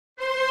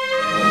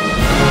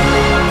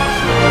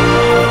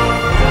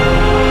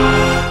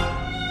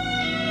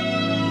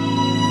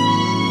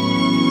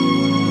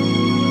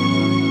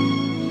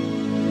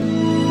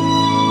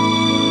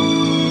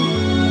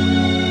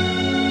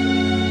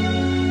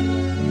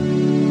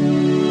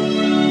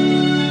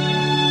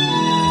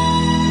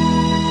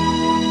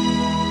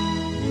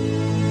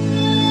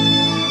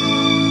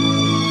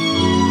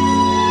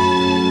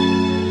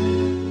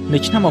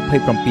ឆ្នាំ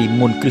27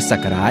មុនគ្រិស្តស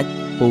ករាជ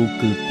ពោល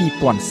គឺ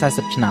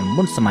2040ឆ្នាំ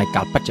មុនសម័យ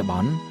កាលបច្ចុប្ប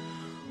ន្ន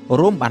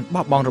រ៉ូមបាន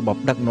បោះបង់របប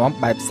ដឹកនាំ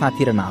បែបសា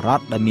ធារណរ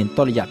ដ្ឋដែលមាន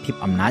តុល្យភាព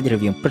អំណាចរ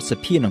វាងព្រឹទ្ធស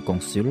ភានិងកុង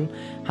ស៊ុល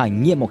ហើយ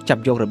ងាកមកចា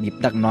ប់យករបៀប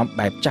ដឹកនាំ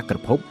បែបចក្រ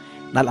ភព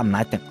ដែលអំ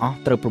ណាចទាំងអស់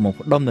ត្រូវប្រមូល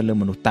ផ្ដុំនៅលើ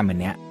មនុស្សតែម្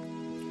នាក់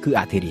គឺ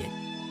អធិ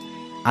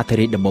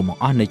រាជដំបូងប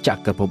ង្អស់នៃច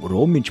ក្រភព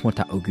រ៉ូមមានឈ្មោះ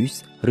ថា Auguste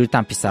ឬតា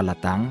មភាសាឡា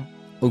តាំង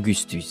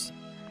Augustus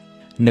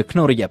នៅក្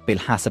នុងរយៈពេល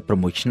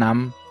56ឆ្នាំ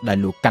ដែល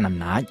លោកកាន់អំ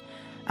ណាច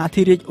អ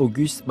ធិរាជ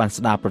Auguste បាន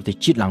ស្ដារប្រទេស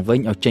ជាតិឡើងវិញ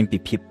ឲ្យចេញពី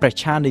ភាពប្រ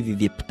ឆានៃវិ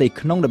វាទផ្ទៃ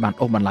ក្នុងដែលបាន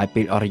អូសបន្លាយ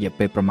ពេលអស់រយៈ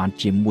ពេលប្រមាណ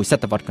ជាមួយស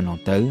តវត្សរ៍កន្លង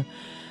ទៅ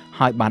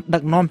ហើយបានដឹ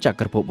កនាំច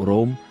ក្រភព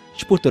រ៉ូម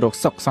ឆ្ពោះទៅរក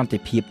សុខសន្តិ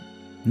ភាព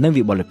និង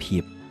វិបុលភា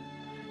ព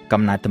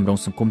កំណែតម្រង់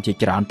សង្គមជា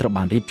ច្រើនត្រូវ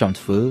បានរៀបចំ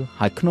ធ្វើ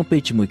ហើយក្នុងពេល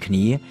ជាមួយគ្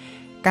នា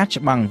ការ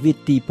ច្បាំងវា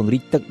ទីពង្រី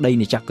កទឹកដី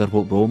នៃចក្រភ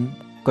ពរ៉ូម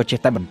ក៏ចេះ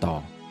តែបន្ត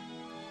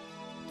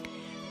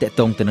តាក់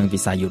ទងទៅនឹងវិ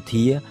ស័យយោ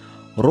ធា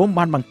រ៉ូម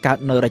បានបង្កើត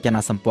នៅរចនា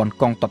សម្ព័ន្ធ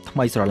កងទ័ពថ្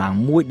មីស្រឡាង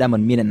មួយដែលមិ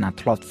នមានអ្នកណា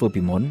ធ្លាប់ធ្វើ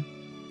ពីមុន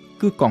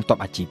គឺកងទ័ព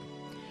អាជីព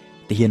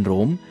ទាហាន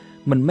រ៉ូម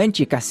មិនមែន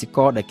ជាកសិក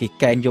រដែលគេ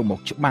កេណ្ឌយកមក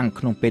ច្បាំង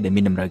ក្នុងពេលដែល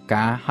មានតម្រូវ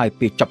ការហើយ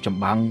ពេលចប់ចម្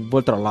បាំងវិ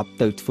លត្រឡប់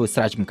ទៅធ្វើស្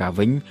រែចម្ការ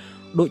វិញ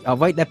ដោយអ្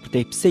វីដែលប្រ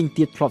ទេសផ្សេង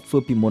ទៀតធ្លាប់ធ្វើ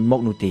ពីមុនម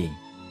កនោះទេ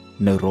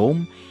នៅរ៉ូម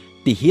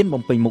ទាហាន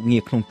បំពេញមុខងា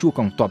រក្នុងជួរក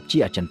ងទ័ពជា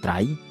អចិន្ត្រៃ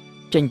យ៍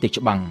ចេញទៅ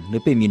ច្បាំងនៅ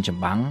ពេលមានច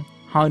ម្បាំង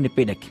ហើយនៅ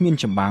ពេលដែលគ្មាន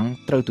ចម្បាំង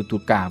ត្រូវទទួ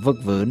លការវឹក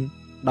វើ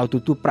ដោយទ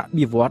ទួលប្រាក់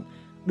បៀវត្ស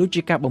ដូច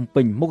ជាការបំ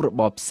ពេញមុខរ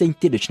បរផ្សេង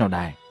ទៀតដូច្នោះ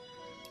ដែរ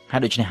ហើយ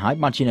ដូច្នេះហើយ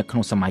បានជានៅក្នុ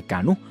ងសម័យកា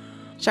លនោះ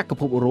ចក្រ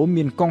ភពរ៉ូម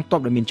មានកងទ័ព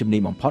ដែលមានជំនា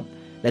ញបំផុត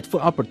ដែលធ្វើ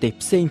ឲ្យប្រទេស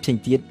ផ្សេង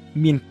ទៀត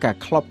មានការ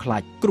ខ្លោបខ្លា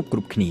ចគ្រប់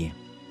គ្នា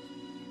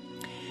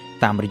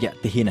តាមរយៈ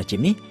ទាហានអាជីព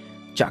នេះ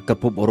ចក្រ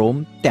ភពរ៉ូម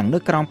ទាំងនៅ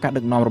ក្រោមការ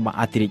ដឹកនាំរបស់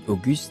អធិរាជ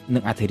Auguste និ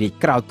ងអធិរាជ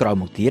ក្រោយ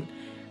មកទៀត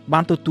បា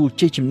នទទួល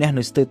ជ័យជំនះ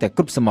នៅស្ទើរតែ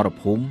គ្រប់សមរ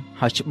ភូមិ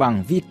ហើយច្បាំង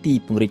វាទី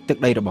ពង្រីកទឹក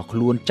ដីរបស់ខ្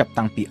លួនចាប់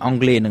តាំងពីអង់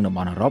គ្លេសនិងតំ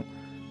បន់អឺរ៉ុប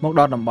មក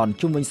ដល់តំបន់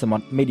ជុំវិញសមុ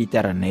ទ្រមេឌីទែ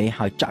រ៉ាណេ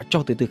ហើយចាក់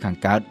ចុះទៅទិសខាង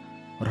កើត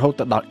រហូត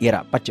ទៅដល់អ៊ី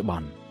រ៉ាក់បច្ចុប្ប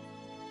ន្ន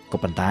ក៏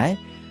ប៉ុន្តែ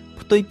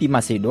ផ្ទុយពី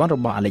ម៉ាសេដូនរ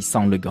បស់អាឡិចស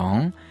ង់លូហ្គង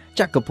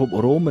ចក្រភព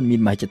រ៉ូមមិនមា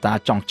នមហិច្ឆតា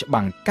ចង់ច្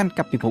បាំងកាន់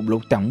កាប់ពិភពលោ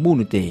កទាំងមូល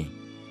នោះទេ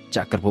ច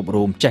ក្រភព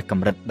រ៉ូមចេះក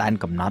ម្រិតដែន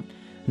កំណត់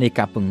នៃ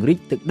ការពង្រីក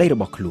ទឹកដីរ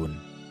បស់ខ្លួន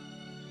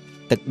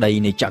ទឹកដី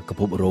នៃចក្រ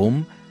ភពរ៉ូម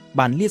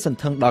បានលាតសន្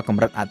ធឹងដល់ក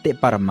ម្រិតអតិ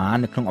បរមា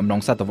នៅក្នុងអំឡុង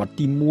សតវត្ស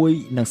ទី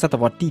1និងសត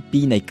វត្សទី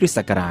2នៃគ្រិស្តស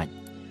ករាជ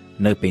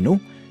នៅពេលនោះ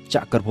ច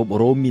ក្រភព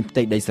រ៉ូមមានផ្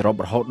ទៃដីសរុប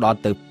រហូតដល់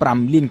ទៅ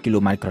5លានគីឡូ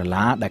ម៉ែត្រក្រ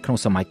ឡាដែលក្នុង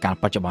សម័យកាល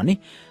បច្ចុប្បន្ននេះ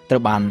ត្រូ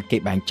វបានគេ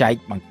បែងចែក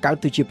បង្កើត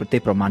ទៅជាប្រទេស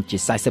ប្រមាណជា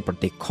40ប្រ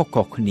ទេសខុស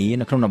ៗគ្នា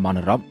នៅក្នុងតំបន់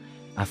អឺរ៉ុប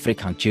អាហ្វ្រិក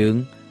ខាងជើង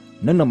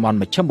និងតំបន់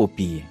មជ្ឈិមបូ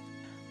ព៌ា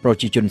ប្រ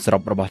ជាជនសរុ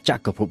បរបស់ច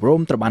ក្រភពរ៉ូ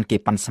មត្រូវបានគេ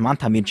ប៉ាន់ស្មាន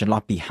ថាមានចន្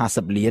លោះពី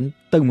50លាន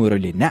ទៅ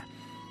100លាននាក់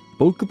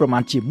ពលគឺប្រមា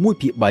ណជា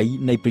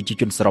1/3នៃប្រជា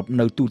ជនសរុប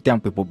នៅទូទាំង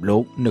ពិភពលោ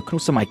កនៅក្នុង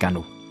សម័យកាល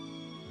នោះ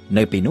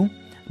នៅពេលនោះ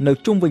នៅ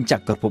ជុំវិញច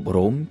ក្រភព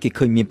រ៉ូមគេ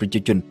ឃើញមានប្រជា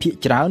ជនភាគ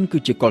ច្រើនគឺ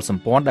ជាកុលស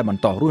ម្ព័ន្ធដែលប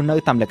ន្តរស់នៅ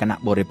តាមលក្ខណៈ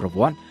បុរេប្រវ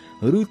ត្តិ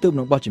ឬទើប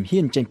នឹងបោះជំហា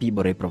នចេញពី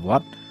បុរេប្រវ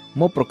ត្តិ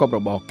មកប្រកបរ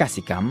បរក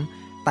សិកម្ម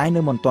តែ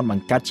នៅមិនទាន់ប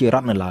ង្កើតជារ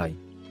ដ្ឋនៅឡើយ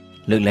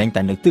លើកលែង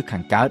តែនៅទិសខា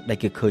ងកើតដែល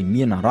គេឃើញ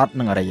មានរដ្ឋ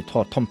និងអរិយធ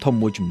ម៌ធំ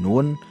មួយចំនួ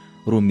ន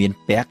រួមមាន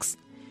ប៉ែកស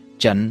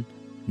ចិន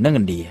និង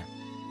ឥណ្ឌា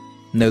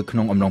នៅក្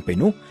នុងអំឡុងពេល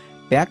នោះ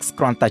ប៉ែកស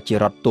គ្រាន់តែជា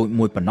រដ្ឋតូច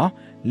មួយប៉ុណ្ណោះ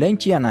លែង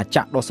ជាអាណាច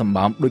ក្រដ៏សម្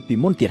បើមដូចពី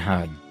មុនទៀត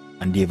ហើយ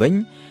ឥណ្ឌាវិញ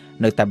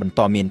នៅតែបន្ត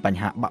មានប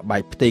ញ្ហាបាក់បែ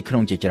កផ្ទៃក្នុ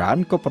ងជាច្រើន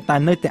ក៏ប៉ុន្តែ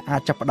នៅតែអា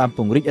ចចាប់ផ្ដើមព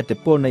ង្រីកឥទ្ធិ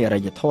ពលនៃអរិ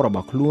យធម៌រប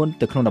ស់ខ្លួន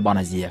ទៅក្នុងតំបន់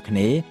អាស៊ីអាគ្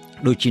នេយ៍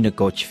ដូចជាន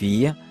គរជ្វា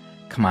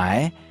ខ្មែរ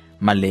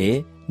ម៉ាឡេ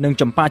និង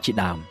ចម្ប៉ាជា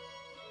ដើម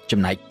ចំ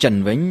ណែកចិន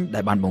វិញដែ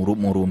លបានបង្រួប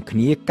បង្រួមគ្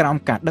នាក្រោម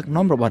ការដឹក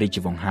នាំរបស់រាជ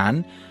វង្សហាន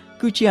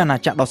គឺជាអាណា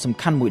ចក្រដ៏សំ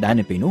ខាន់មួយដែរ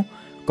នៅពេលនោះ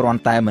គ្រាន់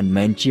តែមិន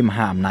មែនជាម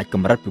ហាអំណាចក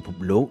ម្រិតពិភព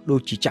លោកដូ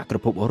ចជាចក្រ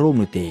ភពរ៉ូម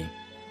នោះទេ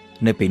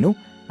នៅពេលនោះ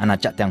អាណា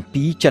ចក្រទាំង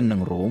ពីរចិននិ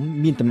ងរ៉ូម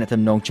មានទំនាក់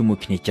ទំនងជាមួយ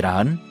គ្នាច្រើ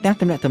នទាំង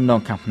ទំនាក់ទំនង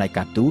ខាងផ្នែក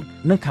ការទូត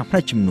និងខាងផ្នែ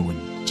កជំនួញ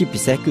ជាពិ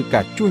សេសគឺ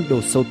ការជួញដូ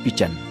រសូត្រពី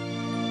ចិន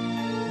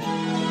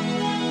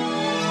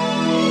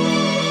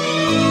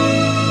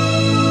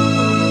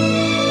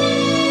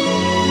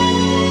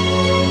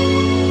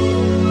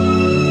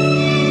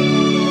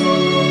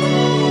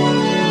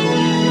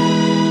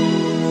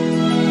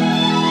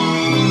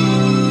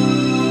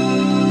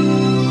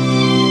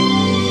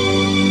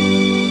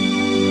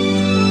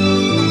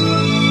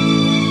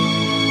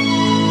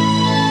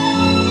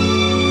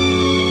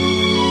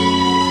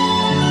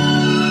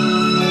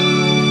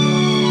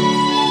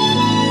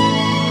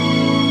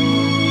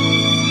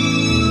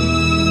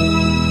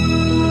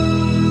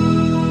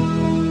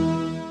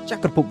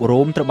ចក្រភព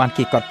រ៉ូមត្រូវបាន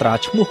គេកត់ត្រា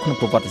ឈ្មោះក្នុង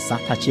ប្រវត្តិសាស្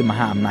ត្រថាជាម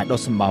ហាអំណាចដ៏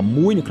សម្បើម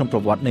មួយនៅក្នុងប្រ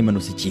វត្តិនៃមនុ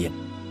ស្សជាតិ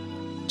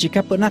ជា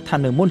ការពិតណាស់ថា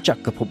នៅមុនច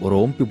ក្រភព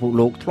រ៉ូមពិភព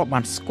លោកធ្លាប់បា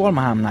នស្គាល់ម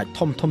ហាអំណាច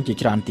ធំជា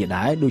ច្រើនទៀត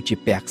ដែរដូចជា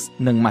ប៉ែកស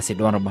និងម៉ាសេ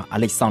ដូនរបស់អា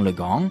ឡិចសង់លូ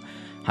ហ្គង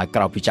ហើយក្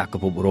រៅពីចក្រ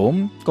ភពរ៉ូម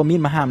ក៏មាន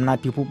មហាអំណាច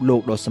ពិភពលោ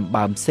កដ៏សម្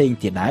បើមផ្សេង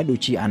ទៀតដែរដូច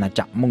ជាអាណា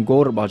ចក្រម៉ុងហ្គោ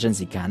លរបស់ជិន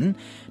ស៊ីកាន់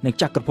និង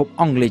ចក្រភព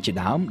អង់គ្លេសជា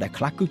ដើមដែល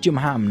ខ្លះគឺជាម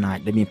ហាអំណាច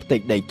ដែលមានផ្ទៃ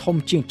ដីធំ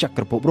ជាងច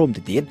ក្រភពរ៉ូម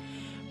ទៅទៀត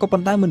ក៏ប៉ុ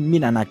ន្តែមិនមា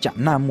នអាណាចក្រ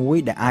ណាមួយ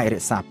ដែលអាចរ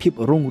ក្សាភាព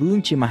រុងរឿង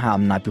ជាមហា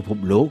អំណាចពិភព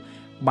លោក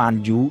បាន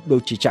យូរដូ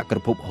ចជាចក្រ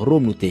ភពរ៉ូ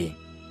មនោះទេ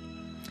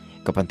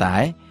ក៏ប៉ុន្តែ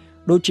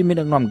ដូចជាមាន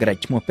ដឹកនាំក្រិក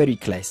ឈ្មោះ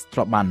Pericles ធ្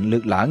លាប់បានលើ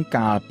កឡើង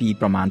កាលពី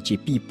ប្រមាណជា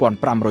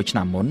2500ឆ្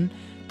នាំមុន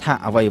ថា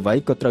អ្វី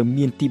ៗក៏ត្រូវ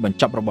មានទីបញ្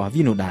ចប់របស់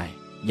វានោះដែរ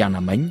យ៉ាង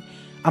ណាមិញ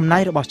អំណា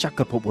ចរបស់ច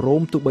ក្រភពរ៉ូ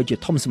មទោះបីជា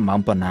ធំសម្បើ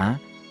មប៉ុណ្ណា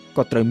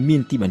ក៏ត្រូវមា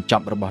នទីបញ្ច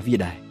ប់របស់វា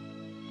ដែរ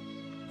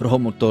រហូត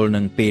មកទល់នឹ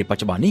ងពេលប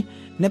ច្ចុប្បន្ននេះ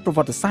អ្នកប្រវ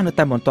ត្តិសាស្ត្រនៅ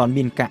តែមិនទាន់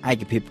មានការឯ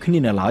កភាពគ្នា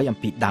នៅឡើយអំ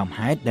ពីដើម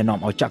ហេតុដែលនាំ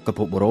ឲ្យចក្រភ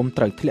ពរ៉ូម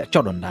ត្រូវធ្លាក់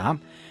ចុះដុនដាប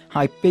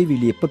ហើយពេលវេ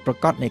លាពិតប្រា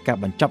កដនៃការ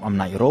បញ្ចប់អំ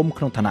ណាចរ៉ូម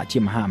ក្នុងឋានៈជា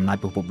មហាអំណាច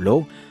ពិភពលោ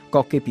ក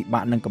ក៏គេពិបា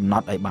កនឹងកំណ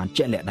ត់ឲ្យបាន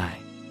ជាក់លាក់ដែរ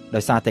ដោ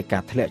យសារតែកា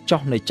រធ្លាក់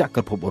ចុះនៃចក្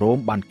រភពរ៉ូម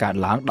បានកើត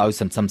ឡើងដោយ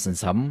សន្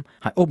សឹម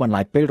ហើយអូសបន្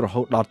លាយពេលរ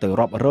ហូតដល់ទៅ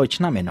រាប់រយ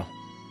ឆ្នាំឯណោះ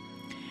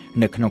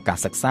នៅក្នុងការ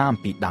សិក្សាអំ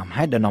ពីដើម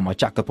ហេតុដែលនាំឲ្យ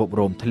ចក្រភព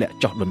រ៉ូមធ្លាក់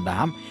ចុះដុន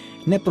ដាប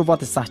អ្នកប្រវ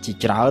ត្តិសាស្ត្រជា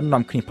ច្រើន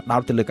នាំគ្នាផ្ដោ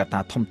តទៅលើកត្តា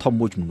ធំ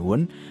មួយចំនួន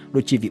ដូ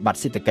ចជាវិបត្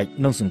តិសេដ្ឋកិច្ច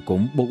និងសង្គ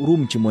មបូករួ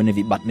មជាមួយនឹង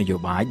វិបត្តិនយោ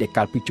បាយដែល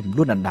កើតពីចំ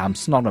នួនដណ្ដើម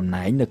ស្នងតំ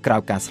ណែងនៅក្រៅ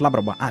ការស្លាប់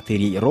របស់អធិ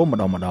រាជរ៉ូមម្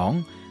ដង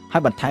ហើ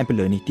យបន្ថែមពី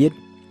លើនេះទៀត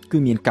គឺ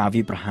មានការ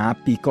វាយប្រហារ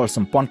ពីកុលស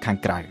ម្ព័ន្ធខាង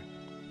ក្រៅ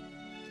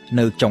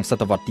នៅចុងស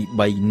តវត្សទី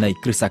3នៃ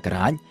គ្រិស្តសក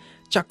រាជ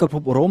ចក្រភ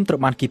ពរ៉ូមត្រូវ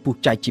បានគេពុះ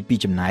ចែកជាពីរ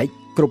ចំណែក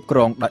គ្រប់គ្រ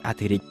ងដោយអ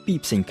ធិរាជពីរ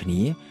ផ្សេងគ្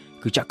នា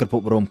គឺចក្រភ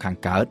ពរ៉ូមខាង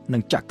កើតនិ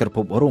ងចក្រភ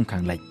ពរ៉ូមខា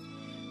ងលិច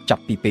ចា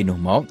ប់ពីពេលនោះ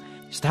មក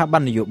ស្ថាប័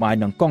ននយោបាយ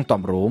និងកងទ័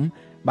ពរ៉ូម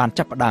បាន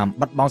ចាប់ផ្ដើម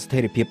បាត់បង់ស្ថិ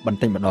រភាពបន្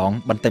តិចម្ដ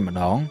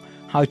ង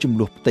ហើយចំ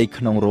នួនផ្ទៃ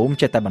ក្នុងរ៉ូម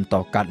ចេះតែបន្ត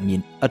កើតមាន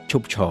ឥតឈ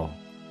ប់ឈរ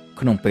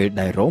ក្នុងពេល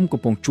ដែលរ៉ូមកំ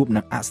ពុងជួប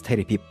នឹងអស្ថិ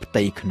រភាពផ្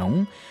ទៃក្នុង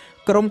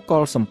ក្រុមកុ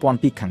លសម្ព័ន្ធ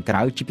ពីខាងក្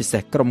រៅជាពិសេ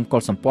សក្រុមកុ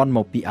លសម្ព័ន្ធម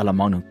កពីអាល្លឺ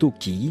ម៉ង់និងទូ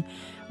គី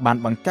បាន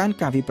បង្កើន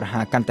ការវាយប្រហា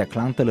រកាន់តែខ្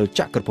លាំងទៅលើ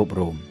ចក្រភព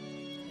រ៉ូម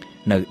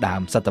នៅដើ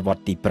មសតវត្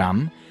សទី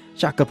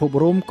5ចក្រភព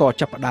រ៉ូមក៏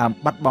ចាប់ផ្ដើម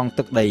បាត់បង់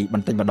ទឹកដីប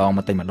ន្តិចម្ដង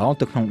ទៅ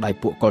ក្នុងដៃ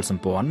ពួកកុលស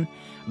ម្ព័ន្ធ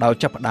ដោយ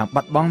ចាប់ផ្ដើម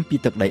បាត់បង់ពី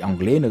ទឹកដីអង់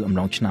គ្លេសនៅអំ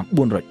ឡុងឆ្នាំ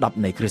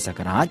410នៃគ្រិស្តស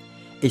ករាជ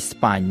អេស្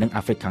ប៉ាញនិង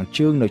អាហ្វ្រិកខាង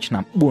ជើងនៅឆ្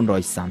នាំ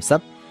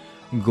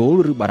430ហ្គោល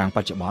ឬបារាំងប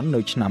ច្ចុប្បន្ននៅ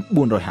ឆ្នាំ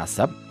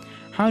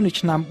450ហើយនៅ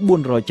ឆ្នាំ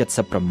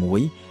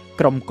476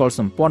ក្រុមកុល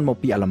សម្ព័ន្ធមក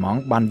ពីអាល្លឺម៉ង់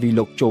បានវាយ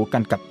លុកចូលកា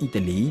ន់កាប់អ៊ី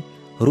តាលី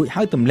រួច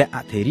ហើយទម្លាក់អ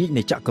ធិរាជ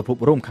នៃចក្រភព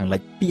រ៉ូមខាងលិ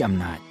ចពីអំ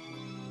ណាច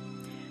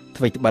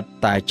អ្វីត្បិត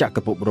តែចក្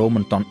រភពរ៉ូម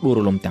មិនទាន់ដួល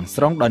រលំទាំង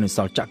ស្រុងដោយនៅស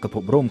ល់ចក្រភ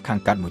ពរ៉ូមខាង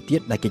កើតមួយទៀ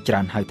តដែលគេច្រើ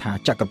នហៅថា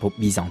ចក្រភព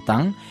ប៊ីហ្សង់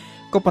តាំង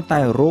ក៏ប៉ុន្តែ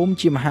រ៉ូម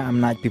ជាមហាអំ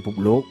ណាចពិភព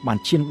លោកបាន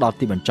ឈានដល់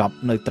ទីបញ្ចប់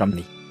នៅត្រឹម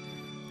នេះ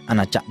អា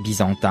ណាចក្រប៊ីហ្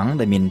សង់តាំង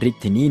ដែលមានរាជ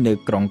ធានីនៅ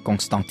ក្រុងកុង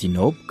ស្តង់ទី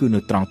ណូបគឺនៅ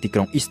ត្រង់ទីក្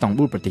រុងអ៊ីស្តង់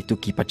ប៊ូលប្រទេសទូ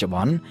គីបច្ចុប្ប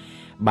ន្ន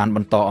បានប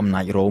ន្តអំ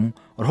ណាចរ៉ូម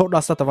រហូតដ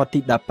ល់សតវត្សទី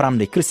15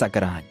នៃគ្រិស្តសក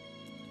រាជ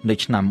នៅ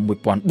ឆ្នាំ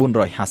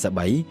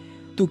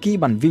1453ទូគី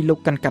បានវាយលុក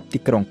កាន់កាប់ទី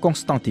ក្រុងកុង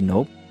ស្តង់ទីណូ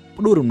ប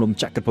ផ្ដួលរំលំ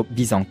ចក្រភព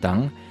ប៊ីហ្សង់តាំង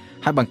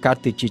ហើយបង្កើត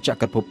ទៅជាច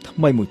ក្រភពថ្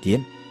មីមួយទៀត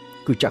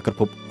គឺចក្រ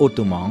ភពអូ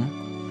តូម៉ង់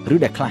ឬ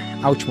ដែលខ្លះ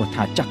ឲ្យឈ្មោះ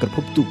ថាចក្រភ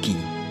ពទូគី